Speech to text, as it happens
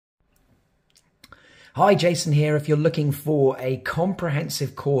Hi, Jason here. If you're looking for a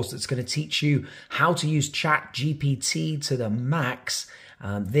comprehensive course that's going to teach you how to use ChatGPT to the max,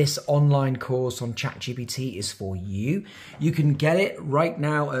 this online course on ChatGPT is for you. You can get it right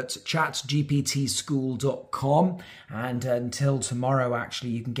now at chatgptschool.com, and until tomorrow, actually,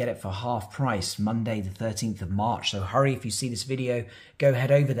 you can get it for half price, Monday the 13th of March. So hurry, if you see this video, go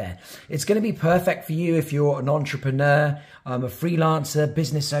head over there. It's going to be perfect for you if you're an entrepreneur, a freelancer,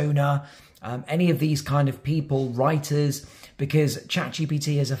 business owner, any of these kind of people, writers, because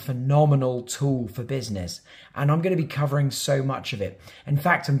ChatGPT is a phenomenal tool for business. And I'm going to be covering so much of it. In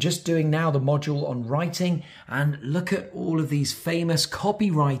fact, I'm just doing now the module on writing, and look at all of these famous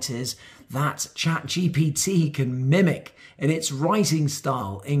copywriters that ChatGPT can mimic in its writing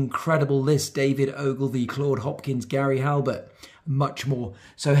style. Incredible list: David Ogilvy, Claude Hopkins, Gary Halbert, much more.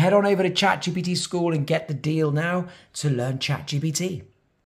 So head on over to ChatGPT School and get the deal now to learn ChatGPT.